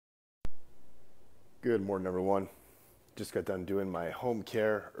Good morning, everyone. Just got done doing my home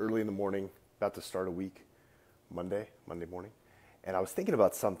care early in the morning, about to start a week, Monday morning. And I was thinking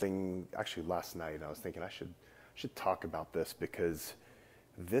about something actually last night. I was thinking I should talk about this because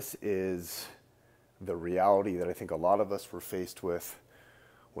this is the reality that I think a lot of us were faced with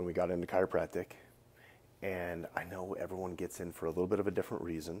when we got into chiropractic. And I know everyone gets in for a little bit of a different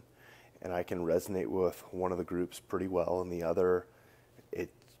reason, and I can resonate with one of the groups pretty well, and the other,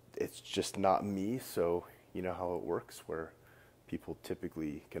 it's just not me. So you know how it works, where people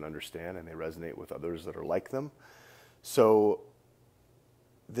typically can understand and they resonate with others that are like them. So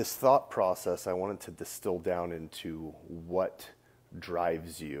this thought process, I wanted to distill down into what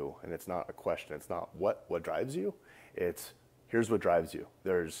drives you. And it's not a question. It's not what drives you. It's here's what drives you.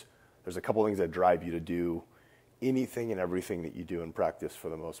 There's a couple things that drive you to do anything and everything that you do in practice for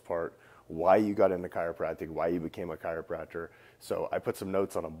the most part. Why you got into chiropractic, why you became a chiropractor. So I put some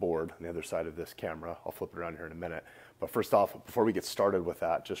notes on a board on the other side of this camera. I'll flip it around here in a minute. But first off, before we get started with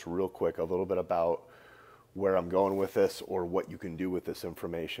that, just real quick, a little bit about where I'm going with this or what you can do with this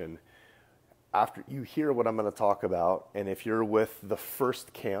information. After you hear what I'm going to talk about, and if you're with the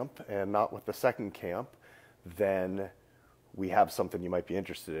first camp and not with the second camp, then we have something you might be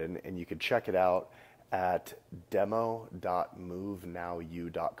interested in, and you can check it out at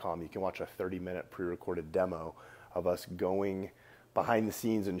demo.movenowyou.com. You can watch a 30-minute pre-recorded demo of us going behind the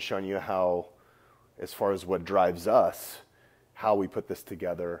scenes and showing you how, as far as what drives us, how we put this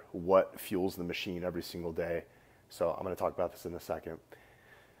together, what fuels the machine every single day. So I'm going to talk about this in a second.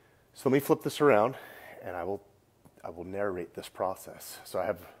 So let me flip this around, and I will narrate this process. So I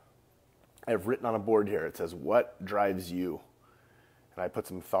have written on a board here, it says, what drives you? And I put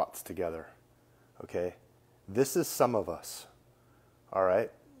some thoughts together. Okay, this is some of us, all right?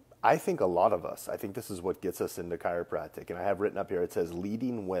 I think a lot of us, I think this is what gets us into chiropractic. And I have written up here, it says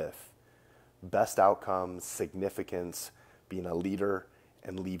leading with best outcomes, significance, being a leader,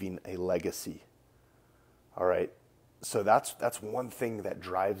 and leaving a legacy. All right, so that's one thing that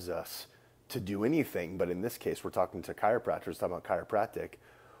drives us to do anything. But in this case, we're talking to chiropractors, talking about chiropractic.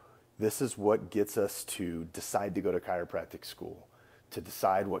 This is what gets us to decide to go to chiropractic school, to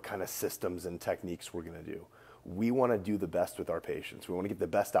decide what kind of systems and techniques we're going to do. We want to do the best with our patients. We want to get the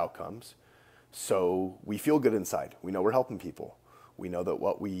best outcomes. So we feel good inside. We know we're helping people. We know that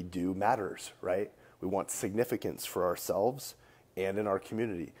what we do matters, right? We want significance for ourselves and in our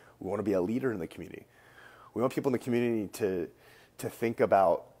community. We want to be a leader in the community. We want people in the community to think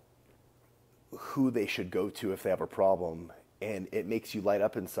about who they should go to if they have a problem. And it makes you light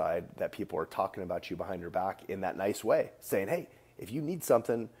up inside that people are talking about you behind your back in that nice way, saying, hey, if you need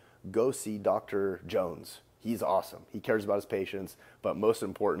something, go see Dr. Jones. He's awesome. He cares about his patients, but most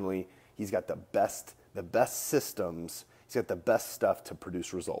importantly, he's got the best systems. He's got the best stuff to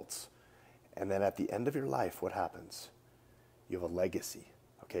produce results. And then at the end of your life, what happens? You have a legacy.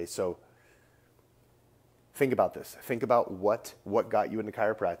 Okay, so think about this. Think about what got you into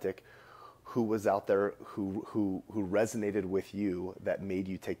chiropractic, who was out there who resonated with you that made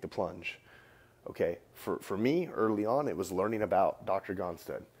you take the plunge. Okay, for me, early on, it was learning about Dr.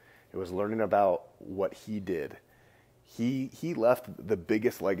 Gonstead. It was learning about what he did. He left the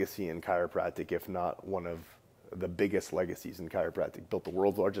biggest legacy in chiropractic, if not one of the biggest legacies in chiropractic. Built the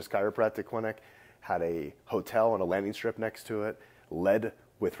world's largest chiropractic clinic, had a hotel and a landing strip next to it, led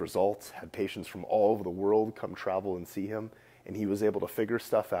with results, had patients from all over the world come travel and see him, and he was able to figure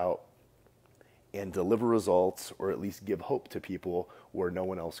stuff out and deliver results, or at least give hope to people where no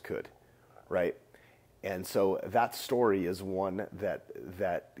one else could. Right? And so that story is one that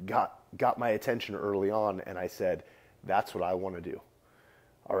got my attention early on, and I said, that's what I want to do.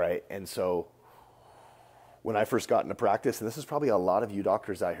 All right. And so when I first got into practice, and this is probably a lot of you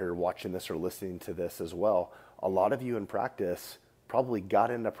doctors out here watching this or listening to this as well, a lot of you in practice probably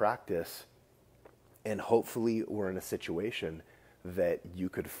got into practice and hopefully were in a situation that you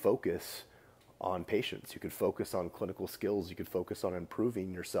could focus on patients. You could focus on clinical skills. You could focus on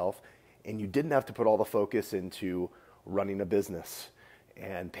improving yourself. And you didn't have to put all the focus into running a business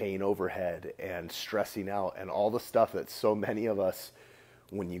and paying overhead and stressing out and all the stuff that so many of us,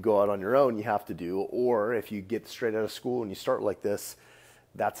 when you go out on your own, you have to do. Or if you get straight out of school and you start like this,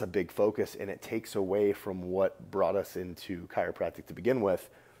 that's a big focus, and it takes away from what brought us into chiropractic to begin with.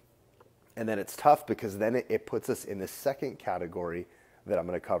 And then it's tough because then it puts us in the second category that I'm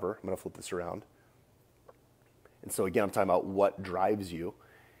going to cover. I'm going to flip this around. And so again, I'm talking about what drives you.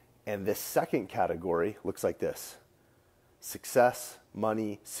 And this second category looks like this: success,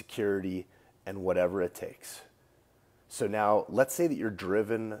 money, security, and whatever it takes. So now let's say that you're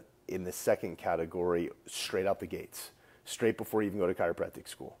driven in the second category straight out the gates, straight before you even go to chiropractic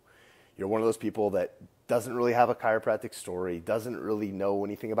school. You're one of those people that doesn't really have a chiropractic story, doesn't really know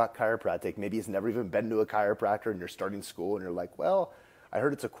anything about chiropractic, maybe has never even been to a chiropractor, and you're starting school and you're like, well, I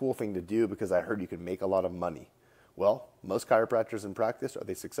heard it's a cool thing to do because I heard you can make a lot of money. Well, most chiropractors in practice, are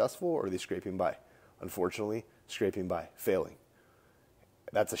they successful or are they scraping by? Unfortunately, scraping by, failing.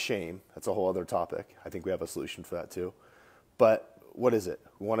 That's a shame. That's a whole other topic. I think we have a solution for that too. But what is it?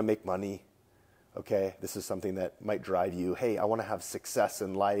 We want to make money. Okay, this is something that might drive you. Hey, I want to have success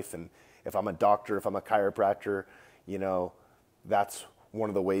in life. And if I'm a doctor, if I'm a chiropractor, you know, that's one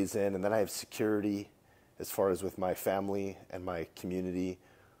of the ways in. And then I have security as far as with my family and my community,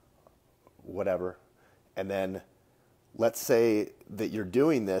 whatever. And then let's say that you're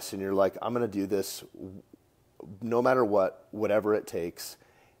doing this and you're like, I'm going to do this no matter what, whatever it takes.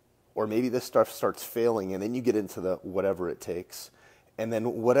 Or maybe this stuff starts failing and then you get into the whatever it takes. And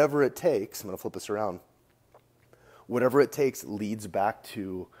then whatever it takes, I'm going to flip this around. Whatever it takes leads back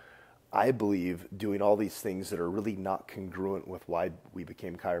to, I believe, doing all these things that are really not congruent with why we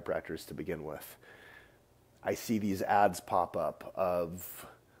became chiropractors to begin with. I see these ads pop up of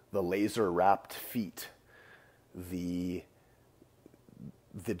the laser wrapped feet, the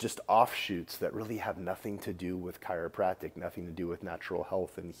just offshoots that really have nothing to do with chiropractic, nothing to do with natural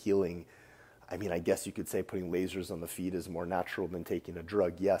health and healing. I mean, I guess you could say putting lasers on the feet is more natural than taking a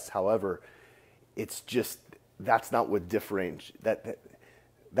drug. Yes, however, it's just that's not what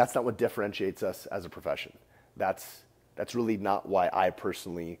that's not what differentiates us as a profession. That's really not why I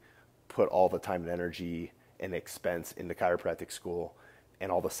personally put all the time and energy and expense into chiropractic school and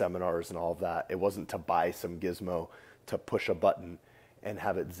all the seminars and all of that. It wasn't to buy some gizmo to push a button and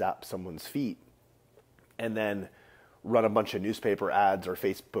have it zap someone's feet and then run a bunch of newspaper ads or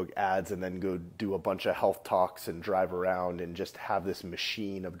Facebook ads and then go do a bunch of health talks and drive around and just have this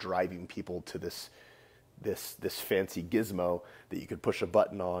machine of driving people to this fancy gizmo that you could push a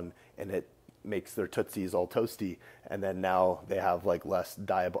button on and it makes their tootsies all toasty, and then now they have like less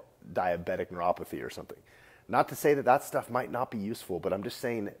diabetic neuropathy or something. Not to say that that stuff might not be useful, but I'm just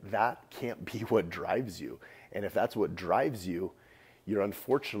saying that can't be what drives you. And if that's what drives you, you're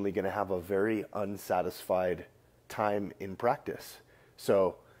unfortunately going to have a very unsatisfied time in practice.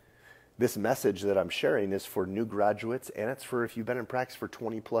 So this message that I'm sharing is for new graduates, and it's for if you've been in practice for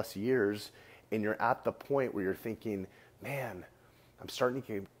 20 plus years and you're at the point where you're thinking, man, I'm starting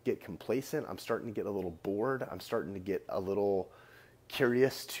to get complacent. I'm starting to get a little bored. I'm starting to get a little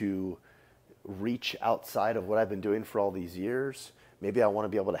curious to reach outside of what I've been doing for all these years. Maybe I want to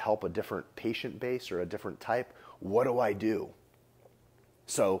be able to help a different patient base or a different type. What do I do?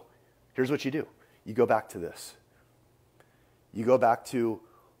 So here's what you do. You go back to this. You go back to,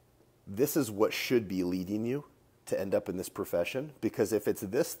 this is what should be leading you to end up in this profession. Because if it's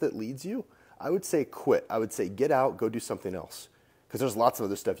this that leads you, I would say quit. I would say get out, go do something else. Because there's lots of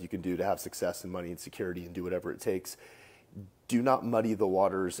other stuff you can do to have success and money and security and do whatever it takes. Do not muddy the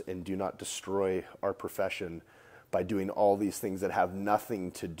waters and do not destroy our profession by doing all these things that have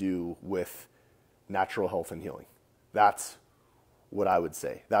nothing to do with natural health and healing. That's what I would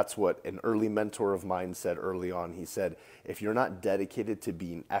say. That's what an early mentor of mine said early on. He said, if you're not dedicated to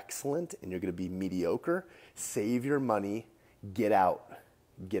being excellent and you're going to be mediocre, save your money, get out.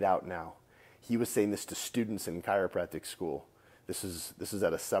 Get out now. He was saying this to students in chiropractic school. This is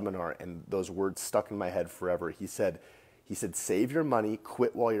at a seminar, and those words stuck in my head forever. He said, save your money,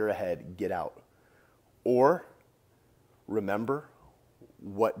 quit while you're ahead, get out. Or remember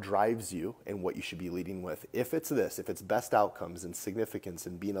what drives you and what you should be leading with. If it's this, if it's best outcomes and significance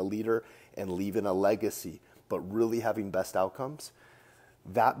and being a leader and leaving a legacy, but really having best outcomes,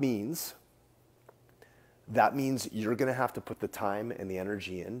 that means you're going to have to put the time and the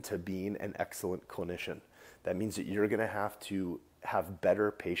energy into being an excellent clinician. That means that you're going to have better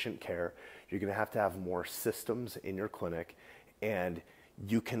patient care. You're going to have more systems in your clinic, and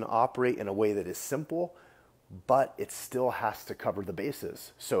you can operate in a way that is simple, but it still has to cover the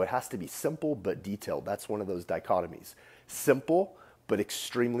bases. So it has to be simple but detailed. That's one of those dichotomies. Simple, but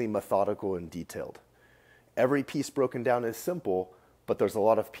extremely methodical and detailed. Every piece broken down is simple, but there's a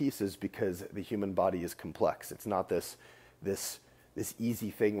lot of pieces because the human body is complex. It's not this easy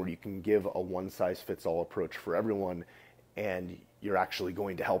thing where you can give a one-size-fits-all approach for everyone and you're actually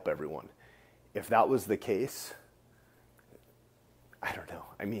going to help everyone. If that was the case, I don't know.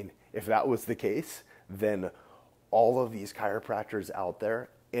 I mean, if that was the case, then all of these chiropractors out there,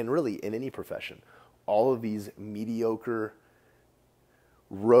 and really in any profession, all of these mediocre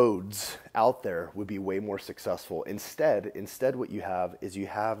roads out there would be way more successful. Instead what you have is you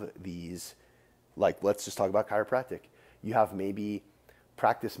have these, like, let's just talk about chiropractic. You have maybe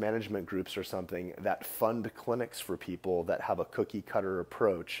practice management groups or something that fund clinics for people that have a cookie cutter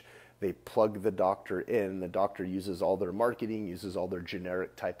approach They plug the doctor in. The doctor uses all their marketing, uses all their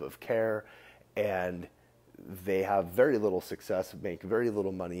generic type of care, and they have very little success, make very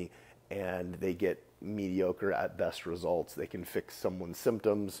little money, and they get mediocre at best results. They can fix someone's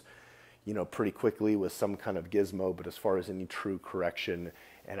symptoms, pretty quickly with some kind of gizmo, but as far as any true correction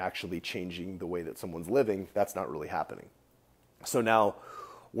and actually changing the way that someone's living, that's not really happening. So now,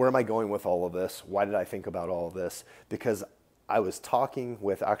 where am I going with all of this? Why did I think about all of this? Because I was talking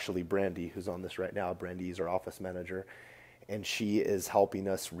with actually Brandy, who's on this right now. Brandy is our office manager, and she is helping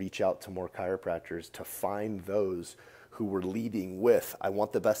us reach out to more chiropractors to find those who were leading with, I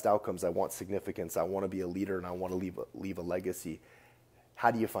want the best outcomes, I want significance, I want to be a leader, and I want to leave a legacy. How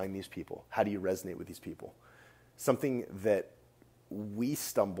do you find these people? How do you resonate with these people? Something that we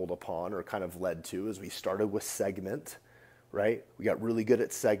stumbled upon or kind of led to is we started with segment, right? We got really good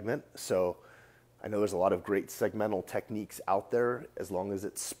at segment. So I know there's a lot of great segmental techniques out there as long as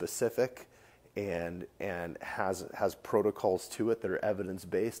it's specific and has protocols to it that are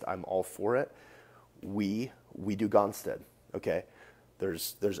evidence-based. I'm all for it. We do Gonstead, okay?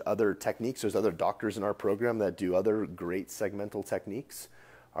 There's other techniques. There's other doctors in our program that do other great segmental techniques,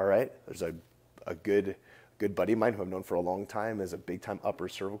 all right? There's a good buddy of mine who I've known for a long time is a big-time upper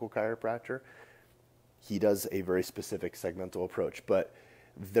cervical chiropractor. He does a very specific segmental approach, but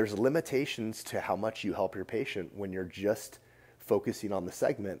there's limitations to how much you help your patient when you're just focusing on the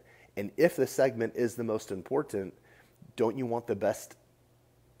segment. And if the segment is the most important, don't you want the best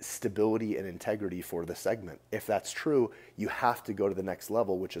stability and integrity for the segment? If that's true, you have to go to the next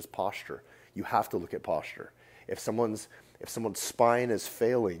level, which is posture. You have to look at posture. If someone's spine is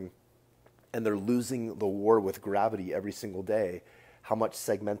failing and they're losing the war with gravity every single day, how much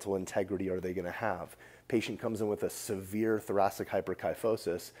segmental integrity are they going to have? Patient comes in with a severe thoracic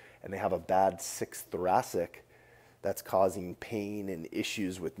hyperkyphosis and they have a bad sixth thoracic that's causing pain and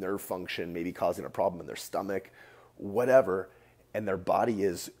issues with nerve function, maybe causing a problem in their stomach, whatever, and their body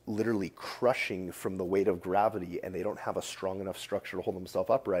is literally crushing from the weight of gravity and they don't have a strong enough structure to hold themselves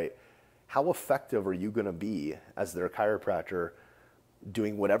upright. How effective are you going to be as their chiropractor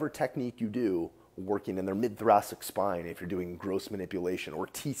doing whatever technique you do, working in their mid-thoracic spine if you're doing gross manipulation, or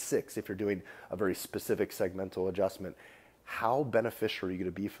T6 if you're doing a very specific segmental adjustment? How beneficial are you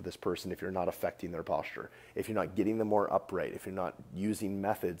going to be for this person if you're not affecting their posture, if you're not getting them more upright, if you're not using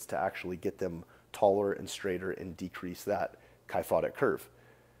methods to actually get them taller and straighter and decrease that kyphotic curve?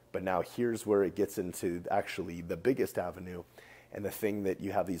 But now here's where it gets into actually the biggest avenue, and the thing that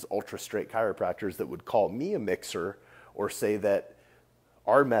you have these ultra straight chiropractors that would call me a mixer or say that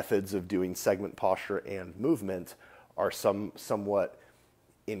our methods of doing segment, posture, and movement are somewhat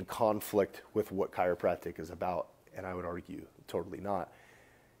in conflict with what chiropractic is about, and I would argue totally not,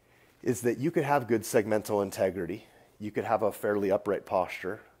 is that you could have good segmental integrity, you could have a fairly upright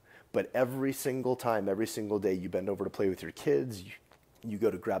posture, but every single time, every single day you bend over to play with your kids, you go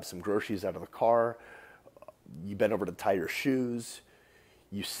to grab some groceries out of the car, you bend over to tie your shoes,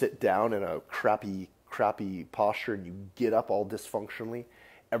 you sit down in a crappy posture and you get up all dysfunctionally.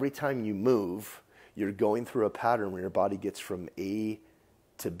 Every time you move, you're going through a pattern where your body gets from A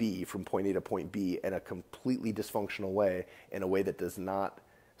to B, from point A to point B, in a completely dysfunctional way, in a way that does not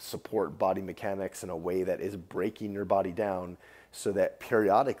support body mechanics, in a way that is breaking your body down, so that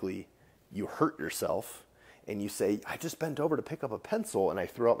periodically you hurt yourself and you say, I just bent over to pick up a pencil and I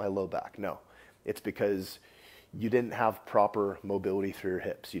threw out my low back. No, it's because you didn't have proper mobility through your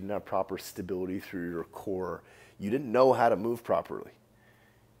hips. You didn't have proper stability through your core. You didn't know how to move properly.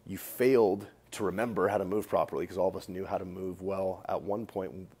 You failed to remember how to move properly, because all of us knew how to move well at one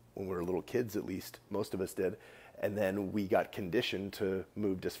point when we were little kids, at least most of us did. And then we got conditioned to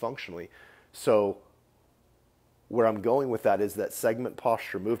move dysfunctionally. So where I'm going with that is that segment,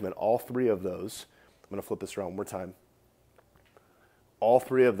 posture, movement, all three of those, I'm going to flip this around one more time. All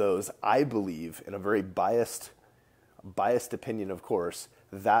three of those, I believe, in a very biased opinion, of course,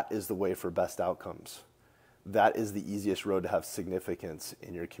 that is the way for best outcomes. That is the easiest road to have significance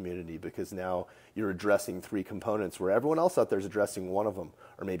in your community, because now you're addressing three components where everyone else out there is addressing one of them,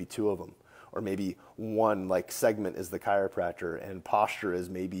 or maybe two of them, or maybe one, like segment is the chiropractor and posture is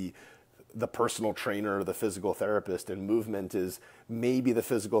maybe the personal trainer or the physical therapist, and movement is maybe the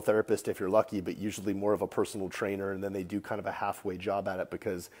physical therapist if you're lucky, but usually more of a personal trainer, and then they do kind of a halfway job at it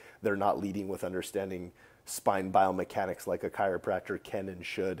because they're not leading with understanding spine biomechanics like a chiropractor can and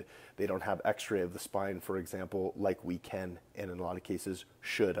should. They don't have x-ray of the spine, for example, like we can, and in a lot of cases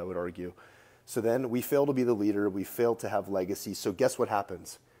should, I would argue. So then we fail to be the leader, we fail to have legacy. So guess what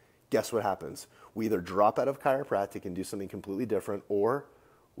happens? Guess what happens? We either drop out of chiropractic and do something completely different, or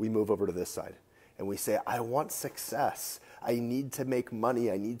we move over to this side and we say, I want success. I need to make money.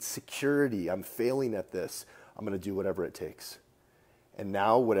 I need security. I'm failing at this. I'm going to do whatever it takes. And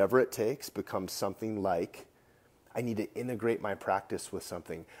now whatever it takes becomes something like, I need to integrate my practice with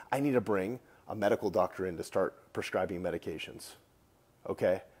something. I need to bring a medical doctor in to start prescribing medications.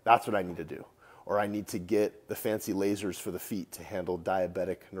 Okay? That's what I need to do. Or I need to get the fancy lasers for the feet to handle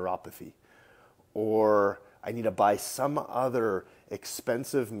diabetic neuropathy. Or I need to buy some other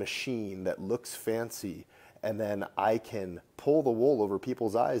expensive machine that looks fancy, and then I can pull the wool over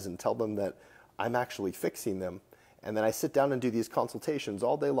people's eyes and tell them that I'm actually fixing them. And then I sit down and do these consultations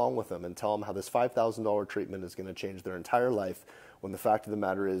all day long with them and tell them how this $5,000 treatment is going to change their entire life, when the fact of the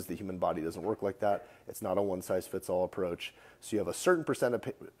matter is the human body doesn't work like that. It's not a one-size-fits-all approach. So you have a certain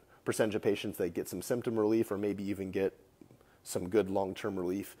percentage of patients that get some symptom relief or maybe even get some good long-term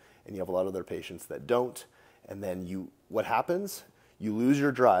relief, and you have a lot of other patients that don't. And then what happens? You lose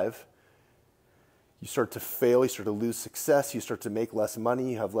your drive. You start to fail, you start to lose success, you start to make less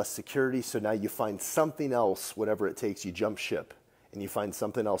money, you have less security, so now you find something else, whatever it takes, you jump ship, and you find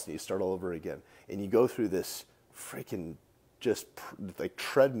something else and you start all over again. And you go through this freaking just like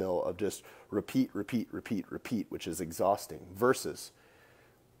treadmill of just repeat, which is exhausting. Versus,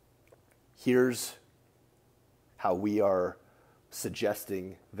 here's how we are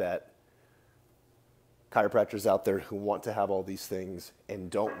suggesting that chiropractors out there who want to have all these things and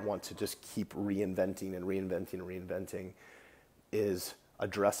don't want to just keep reinventing is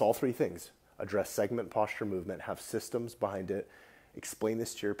address all three things. Address segment, posture, movement, have systems behind it, explain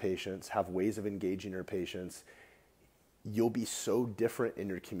this to your patients, have ways of engaging your patients. You'll be so different in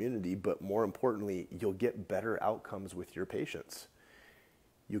your community, but more importantly, you'll get better outcomes with your patients.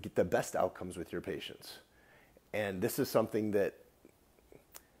 You'll get the best outcomes with your patients. And this is something that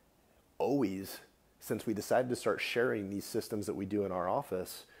always, since we decided to start sharing these systems that we do in our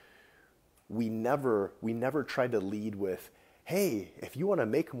office, we never tried to lead with, hey, if you want to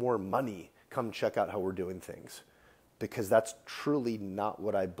make more money, come check out how we're doing things. Because that's truly not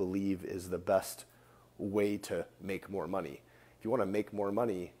what I believe is the best way to make more money. If you want to make more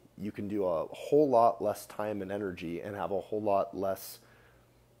money, you can do a whole lot less time and energy and have a whole lot less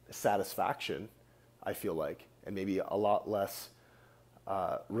satisfaction, I feel like, and maybe a lot less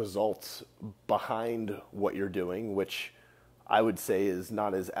results behind what you're doing, which I would say is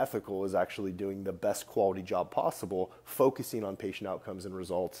not as ethical as actually doing the best quality job possible, focusing on patient outcomes and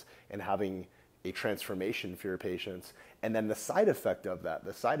results and having a transformation for your patients. And then the side effect of that,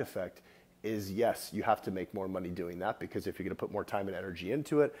 is yes, you have to make more money doing that, because if you're going to put more time and energy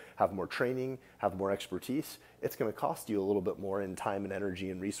into it, have more training, have more expertise, it's going to cost you a little bit more in time and energy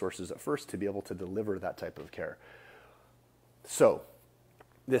and resources at first to be able to deliver that type of care. So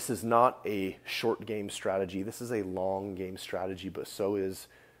this is not a short game strategy. This is a long game strategy, but so is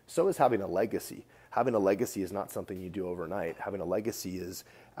having a legacy. Having a legacy is not something you do overnight. Having a legacy is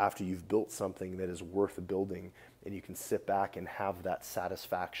after you've built something that is worth building, and you can sit back and have that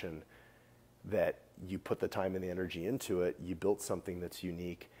satisfaction that you put the time and the energy into it. You built something that's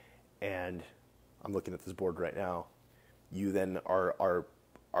unique, and I'm looking at this board right now. You then are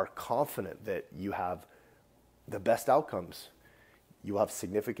confident that you have the best outcomes. You have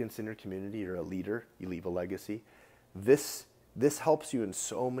significance in your community. You're a leader. You leave a legacy. This helps you in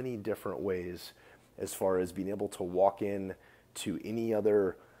so many different ways, as far as being able to walk in to any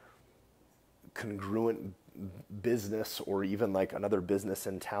other congruent business, or even like another business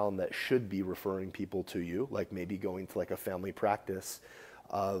in town that should be referring people to you, like maybe going to like a family practice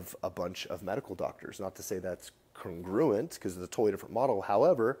of a bunch of medical doctors. Not to say that's congruent, because it's a totally different model.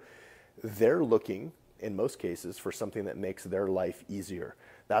 However, they're looking in most cases for something that makes their life easier.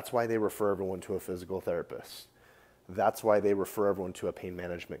 That's why they refer everyone to a physical therapist. That's why they refer everyone to a pain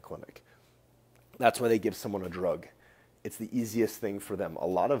management clinic. That's why they give someone a drug. It's the easiest thing for them. A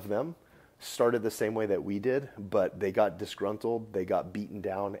lot of them started the same way that we did, but they got disgruntled, they got beaten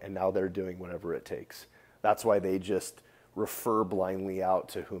down, and now they're doing whatever it takes. That's why they just refer blindly out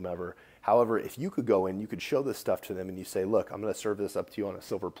to whomever. However, if you could go in, you could show this stuff to them and you say, look, I'm going to serve this up to you on a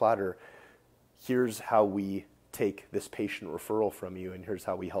silver platter. Here's how we take this patient referral from you, and here's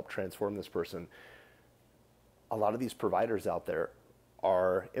how we help transform this person. A lot of these providers out there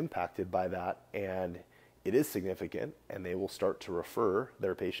are impacted by that, and it is significant, and they will start to refer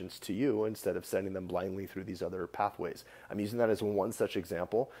their patients to you instead of sending them blindly through these other pathways. I'm using that as one such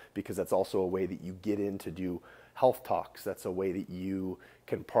example because that's also a way that you get in to do health talks. That's a way that you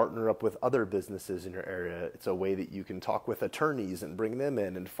can partner up with other businesses in your area. It's a way that you can talk with attorneys and bring them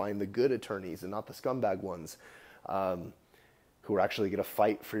in and find the good attorneys and not the scumbag ones, who are actually going to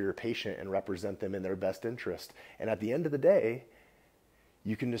fight for your patient and represent them in their best interest. And at the end of the day,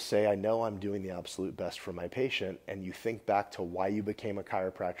 You can just say, I know I'm doing the absolute best for my patient, and you think back to why you became a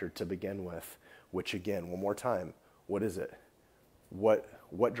chiropractor to begin with, which again, one more time, what is it?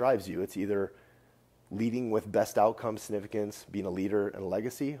 What drives you? It's either leading with best outcome significance, being a leader and a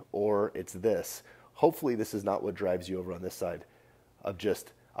legacy, or it's this. Hopefully this is not what drives you over on this side of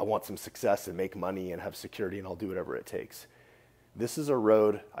just, I want some success and make money and have security and I'll do whatever it takes. This is a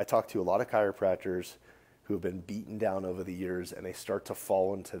road. I talk to a lot of chiropractors who have been beaten down over the years, and they start to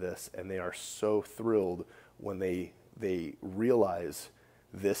fall into this, and they are so thrilled when they realize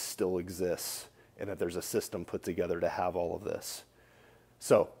this still exists and that there's a system put together to have all of this.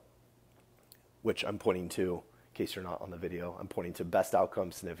 So, which I'm pointing to, in case you're not on the video, I'm pointing to best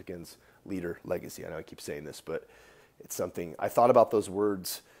outcome, significance, leader, legacy. I know I keep saying this, but it's something, I thought about those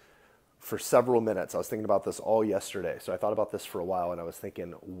words for several minutes. I was thinking about this all yesterday. So I thought about this for a while, and I was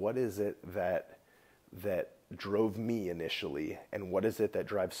thinking, what is it that drove me initially, and what is it that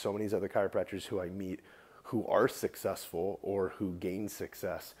drives so many other chiropractors who I meet who are successful or who gain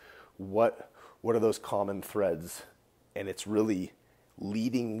success? What are those common threads? And it's really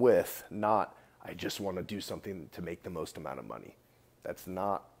leading with, not, I just want to do something to make the most amount of money. That's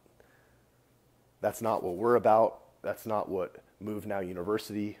not what we're about. That's not what Move Now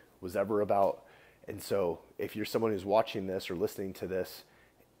University was ever about. And so if you're someone who's watching this or listening to this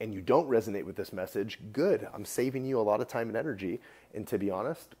and you don't resonate with this message, good. I'm saving you a lot of time and energy. And to be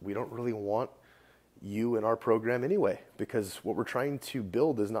honest, we don't really want you in our program anyway, because what we're trying to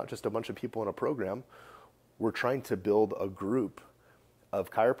build is not just a bunch of people in a program. We're trying to build a group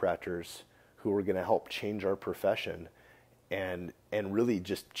of chiropractors who are going to help change our profession and really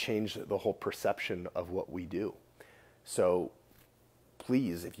just change the whole perception of what we do. So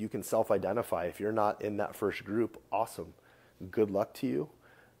please, if you can self-identify, if you're not in that first group, awesome. Good luck to you.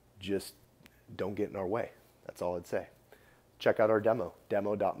 Just don't get in our way. That's all I'd say. Check out our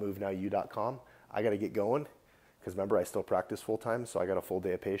demo.movenowU.com. I got to get going because remember, I still practice full time, so I got a full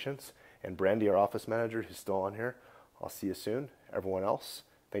day of patients. And Brandy, our office manager, who's still on here, I'll see you soon. Everyone else,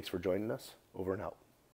 thanks for joining us. Over and out.